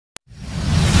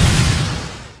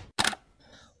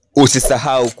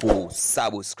Usisahau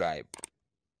kusubscribe.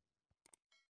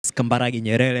 Kambarage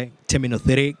Nyerere Terminal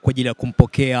 3 kwa ajili ya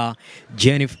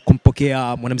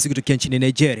kumpokea mwanamuziki kutoka nchini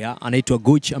Nigeria anaitwa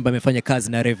GUCHI, ambaye amefanya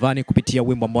kazi na RAYVANNY kupitia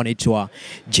wimbo ambao unaitwa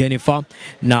Jennifer.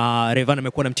 Na RAYVANNY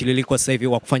amekuwa na mtiririko sasa hivi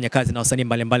wa kufanya kazi na wasanii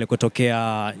mbalimbali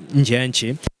kutokea nje ya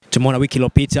nchi. Tumeona wiki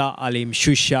iliyopita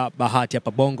alimshusha Bahati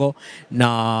hapa Bongo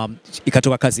na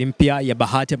ikatoka kazi mpya ya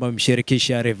Bahati ambayo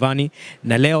imshirikisha RAYVANNY,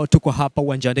 na leo tuko hapa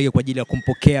uwanja wa ndege kwa ajili ya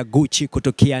kumpokea GUCHI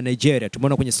kutokea Nigeria.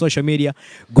 Tumeona kwenye social media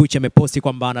GUCHI ameposti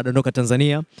kwamba anadondoka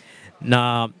Tanzania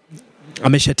na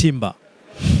ameshatimba.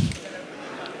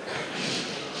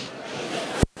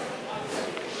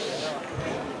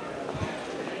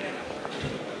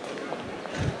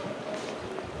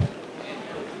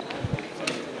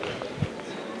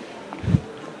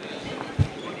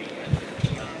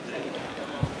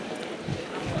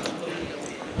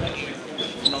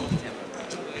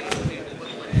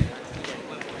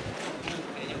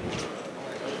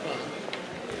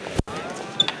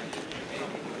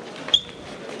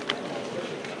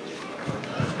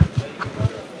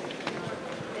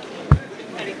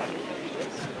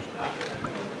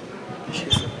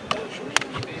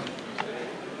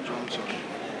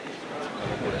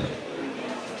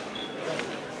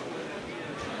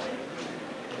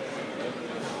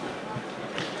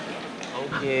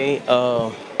 Okay,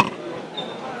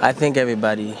 I think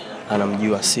everybody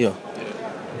anamjua, sio?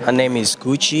 Her name is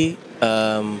GUCHI.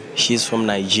 She's from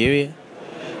Nigeria.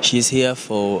 She's here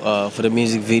for the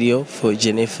music video for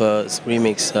Jennifer's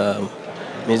remix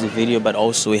music video, but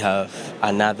also we have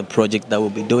another project that we'll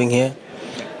be doing here.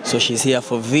 So she's here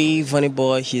for RAYVANNY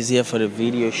boy. She's here for the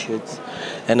video shoots,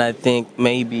 and I think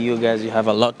maybe you guys have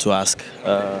a lot to ask.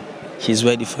 She's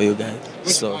ready for you guys,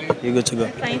 so you're good to go.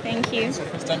 Fine, thank you. It's your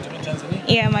first time to be in Tanzania?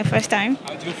 Yeah, my first time.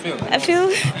 How do you feel? I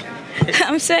feel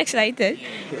I'm so excited.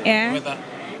 Yeah. Weather?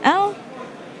 Oh,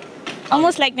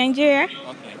 almost like Nigeria.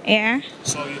 Okay. Yeah.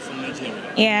 So you're from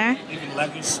Nigeria? Yeah. You live in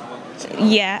Lagos?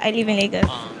 Yeah, I live in Lagos.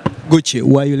 GUCHI,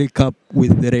 why you link up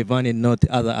with RAYVANNY and not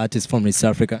other artists from East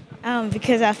Africa?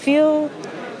 Because I feel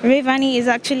RAYVANNY is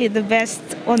actually the best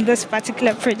on this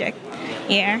particular project.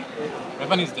 Yeah.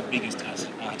 RAYVANNY is the biggest artist.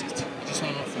 I just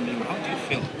want to know from you, how do you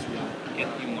feel to get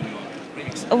him on your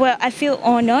remix? Well, I feel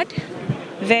honored,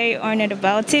 very honored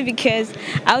about it, because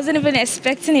I wasn't even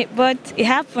expecting it, but it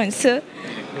happened, so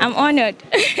I'm honored.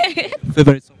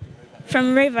 Favorite song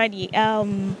From RAYVANNY,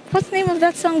 what's the name of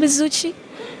that song with GUCHI?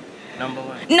 Number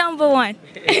one. Number one.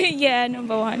 Yeah,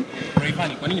 number one.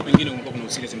 RAYVANNY, kwa nini pengine umekuwa kuna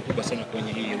usilizi mkubwa sana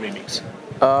kwenye hii remix?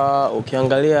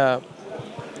 Ukiangalia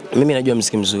mimi najua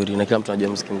muziki mzuri na kila mtu anajua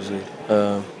muziki mzuri.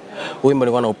 Wimbo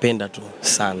nilikuwa naupenda tu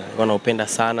sana. Nilikuwa naupenda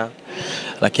sana,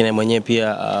 lakini mwenyewe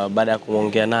pia baada ya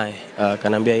kuongea naye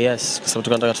akaniambia yes, kwa sababu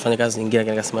tunataka tufanye kazi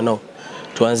nyingine, akasema no,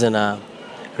 tuanze na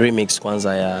remix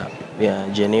kwanza ya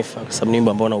Jennifer, kwa sababu ni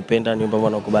wimbo ambao naupenda, ni wimbo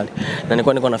ambao nakubali. Na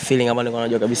nilikuwa na feeling ambayo nilikuwa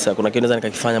najua kabisa kuna kitu naweza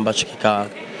nikakifanya ambacho kikawa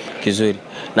kizuri.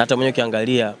 Na hata mwenyewe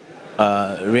ukiangalia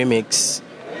remix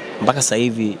mpaka sasa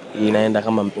hivi inaenda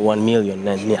kama 1 million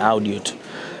na ni audio tu.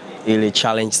 Ile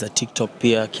challenge za TikTok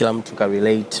pia kila mtu ka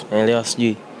relate. Naelewa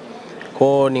sijui.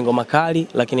 Kwao ni ngoma kali,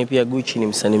 lakini pia GUCHI ni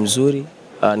msanii mzuri.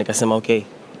 Nikasema okay,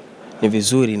 ni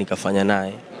vizuri nikafanya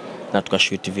naye na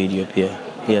tukashoot video pia.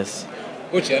 Yes.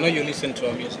 GUCHI, I know you listen to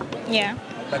our music. Yeah.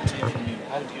 I'd like to hear from you.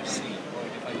 How do you see or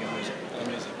define your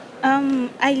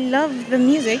music? I love the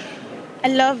music. I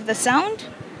love the sound.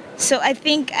 So I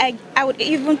think I would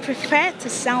even prefer to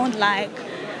sound like,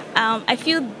 I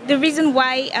feel the reason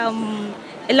why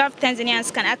a lot of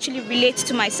Tanzanians can actually relate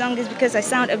to my song is because I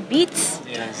sound a bit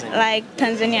like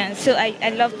Tanzanian. So I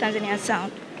love Tanzanian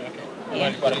sound.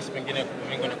 Yeah.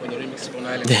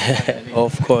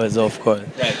 Of course.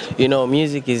 Right. You know,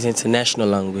 music is international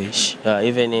language.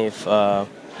 Even if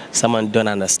someone don't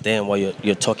understand what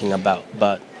you're talking about,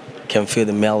 but can feel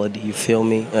the melody, you feel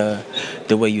me?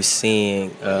 The way you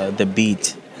sing, the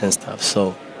beat and stuff.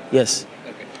 So, yes.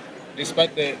 Okay.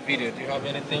 Despite the video, do you have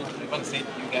anything? RAYVANNY said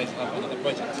you guys have another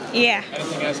project. Yeah.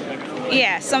 Anything else maybe?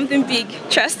 Yeah, something big.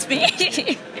 Trust me.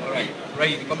 Alright.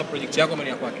 Ray, ni kwamba project yako ni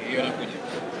ya kwake, hiyo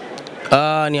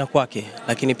inakuja? Ni ya kwake,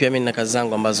 lakini pia mimi nina kazi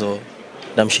zangu ambazo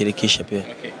namshirikisha pia.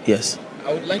 Okay. Yes.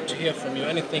 I would like to hear from you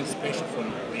anything special from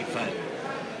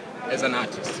RAYVANNY as an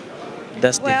artist.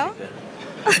 That's Well,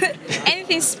 difficult.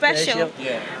 anything special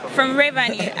Yeah. from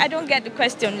RAYVANNY? I don't get the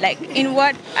question. Like, in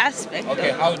what aspect?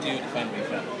 Okay, though? how do you define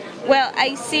RAYVANNY? Well,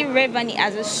 I see RAYVANNY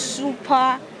as a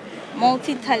super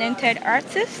multi-talented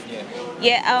artist.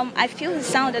 Yeah. I feel his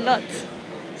sound a lot.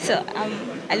 So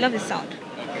I love his sound.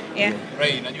 Yeah.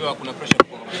 Ray, najua kuna pressure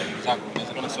kwa mashabiki zako.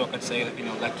 Unaweza kama sio wakati sahihi, lakini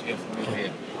I would like to hear from you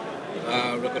here.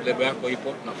 record label yako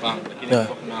ipo nafahamu, lakini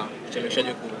kuna ucheleweshaji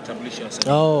wa kutambulisha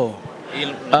wasanii. Oh.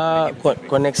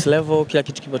 Kwa next level kila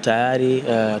kitu kipo tayari,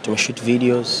 tumeshoot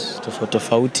videos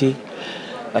tofauti,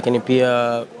 lakini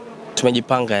pia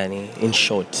tumejipanga yani in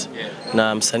short.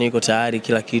 Na msanii yuko tayari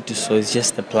kila kitu, so it's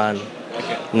just a plan.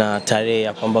 Na tarehe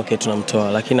ya kwamba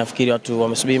tunamtoa, lakini nafikiri watu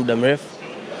wamesubiri muda mrefu.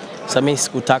 Sasa mimi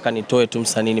sikutaka nitoe tu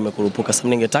msanii nimekurupuka. Sasa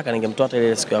ningetaka ningemtoa hata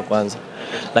ile siku ya kwanza.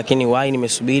 Lakini why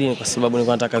nimesubiri ni kwa sababu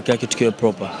nilikuwa nataka kila kitu kiwe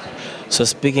proper. So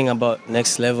speaking about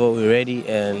next level, we ready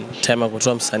and time ya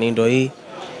kutoa msanii ndo hii.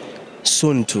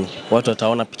 Soon tu watu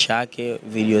wataona picha yake,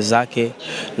 video zake,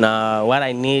 na what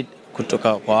I need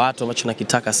kutoka kwa watu ambacho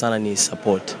nakitaka sana ni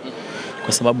support.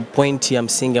 Kwa sababu point ya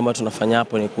msingi ambayo tunafanya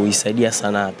hapo ni kuisaidia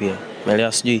sanaa pia.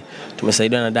 Umeelewa? Sijui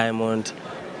tumesaidiwa na Diamond,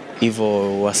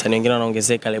 hivyo wasanii wengine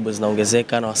wanaongezeka, labels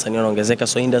zinaongezeka na wasanii wanaongezeka,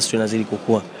 so industry inazidi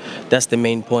kukua. That's the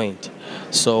main point.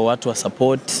 So watu wa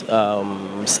support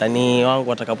msanii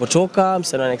wangu atakapotoka,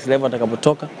 msanii wa next level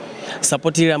atakapotoka,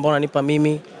 support ile ambayo ananipa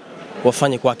mimi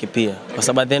wafanye kwake pia, kwa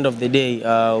sababu at the end of the day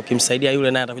ukimsaidia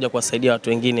yule naye atakuja kuwasaidia watu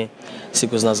wengine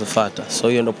siku zinazofuata. So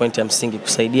hiyo ndio point ya msingi,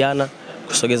 kusaidiana,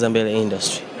 kusogeza mbele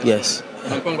industry. Yes.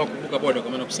 Mpango kuvuka boda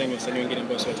kwa maana kusaidia wasanii wengine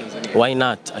ambao sio Tanzania. Why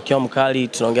not? Akiwa mkali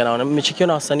tunaongea nao. Nimechekiwa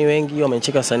na wasanii wengi,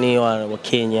 wamenicheka wasanii wa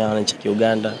Kenya, wananicheki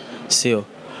Uganda, sio.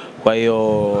 Kwa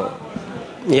hiyo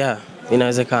yeah,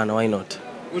 inawezekana, why not?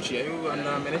 Gucci, are you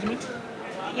under management?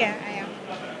 Yeah, I am.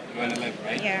 You're on the label,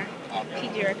 right? Yeah. Okay.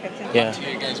 PG Records. Yeah. So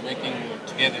you guys working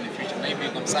together in the future. Maybe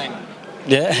you can sign.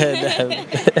 Yeah.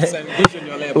 Sign Gucci on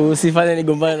your label. Usifanye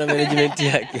nigombane na management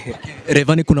yake.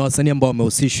 Rayvanny, kuna wasanii ambao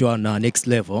wamehusishwa na next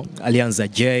level. Alianza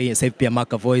Jay, sasa hivi pia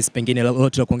Maka Voice, pengine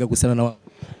lolote la kuongea kuhusiana na wao.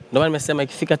 Ndio maana nimesema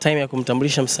ikifika time ya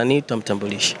kumtambulisha msanii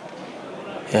tutamtambulisha.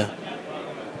 Yeah.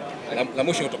 La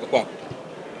mwisho kutoka kwako.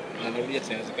 Na narudia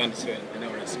tena inawezekana sio eneo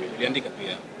rasmi. Uliandika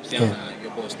pia kuhusiana na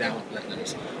your boss Diamond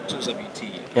Platnumz, tuzo BT.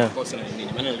 Kukosa na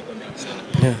nini? Maana nilikuwa mengi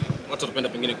sana. Yeah. Watu wanapenda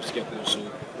pengine kusikia kuhusu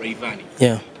Rayvanny.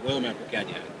 Yeah. Wewe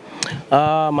umepokeaje?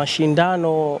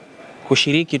 Mashindano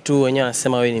kushiriki tu wenyewe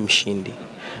wanasema wewe ni mshindi.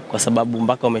 Kwa sababu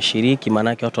mpaka umeshiriki maana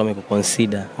yake watu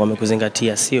wamekuconsider,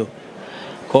 wamekuzingatia, sio?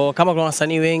 Kwa kama kuna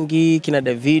wasanii wengi kina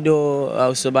Davido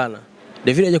au sio bana?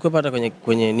 Davido hajakuwepo hata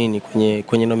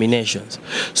kwenye nominations.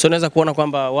 So unaweza kuona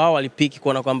kwamba wao walipiki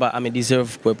kuona kwamba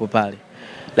amedeserve kuwepo pale.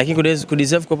 Lakini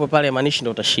kudeserve kuwepo pale maanishi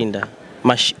ndio utashinda.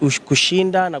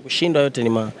 Kushinda na kushindwa yote ni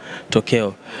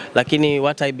matokeo. Lakini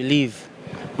what I believe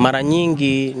mara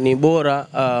nyingi ni bora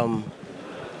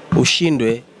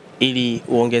ushindwe ili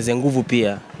uongeze nguvu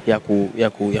pia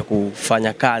ya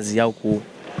kufanya kazi au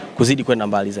kuzidi kwenda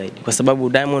mbali zaidi. Kwa sababu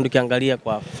Diamond ukiangalia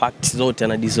kwa facts zote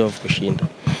ana deserve kushinda.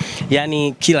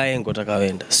 Yani kila engo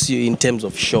atakayoenda, sio in terms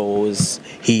of shows,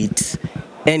 hits,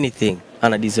 anything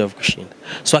ana deserve kushinda.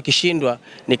 So akishindwa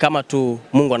ni kama tu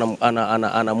Mungu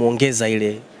anamuongeza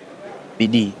ile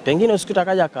bidii. Pengine usikute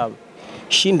akaja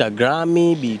akashinda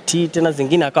Grammy, BT, tena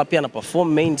zingine akawa pia ana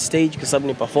perform main stage kwa sababu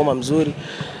ni performer mzuri.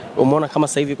 Umeona kama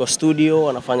sasa hivi kwa studio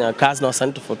anafanya kazi na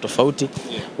wasanii tofauti.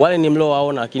 Wale ni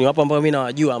mliowaona, lakini wapo ambao mimi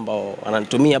nawajua ambao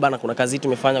wananitumia bana, kuna kazi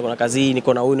tumefanya, kuna kazi hii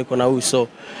niko na huyu, so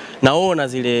naona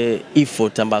zile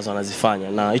effort ambazo anazifanya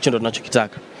na hicho ndo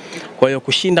tunachokitaka. Kwa hiyo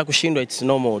kushindwa it's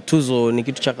normal. Tuzo ni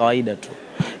kitu cha kawaida tu.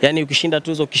 Yaani ukishinda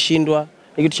tuzo, ukishindwa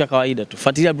ni kitu cha kawaida tu.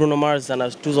 Fuatilia Bruno Mars ana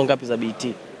tuzo ngapi za BET.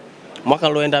 Mwaka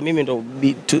ulioenda mimi ndo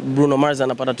Bruno Mars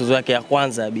anapata tuzo yake ya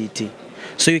kwanza ya BET.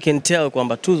 So you can tell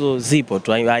kwamba tuzo zipo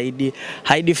tu.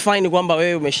 Haidefine kwamba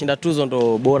wewe umeshinda tuzo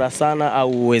ndo bora sana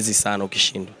au uwezi sana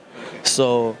ukishindwa.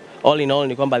 So all in all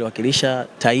ni kwamba aliwakilisha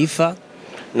taifa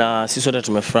na sisi wote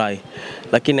tumefurahi.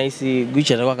 Lakini nahisi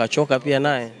Gucci atakuwa kachoka pia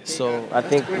naye. So I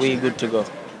think we good to go.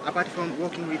 Apart from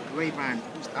working with Rayvanny,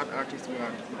 who's other artists you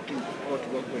are looking forward to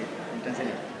work with in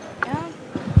Tanzania?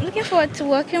 Yeah, looking forward to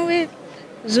working with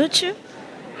GUCHI,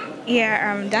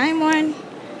 Diamond,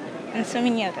 and so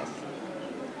many others.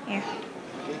 Yeah.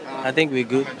 I think we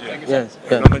good. Yes.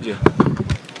 Yeah.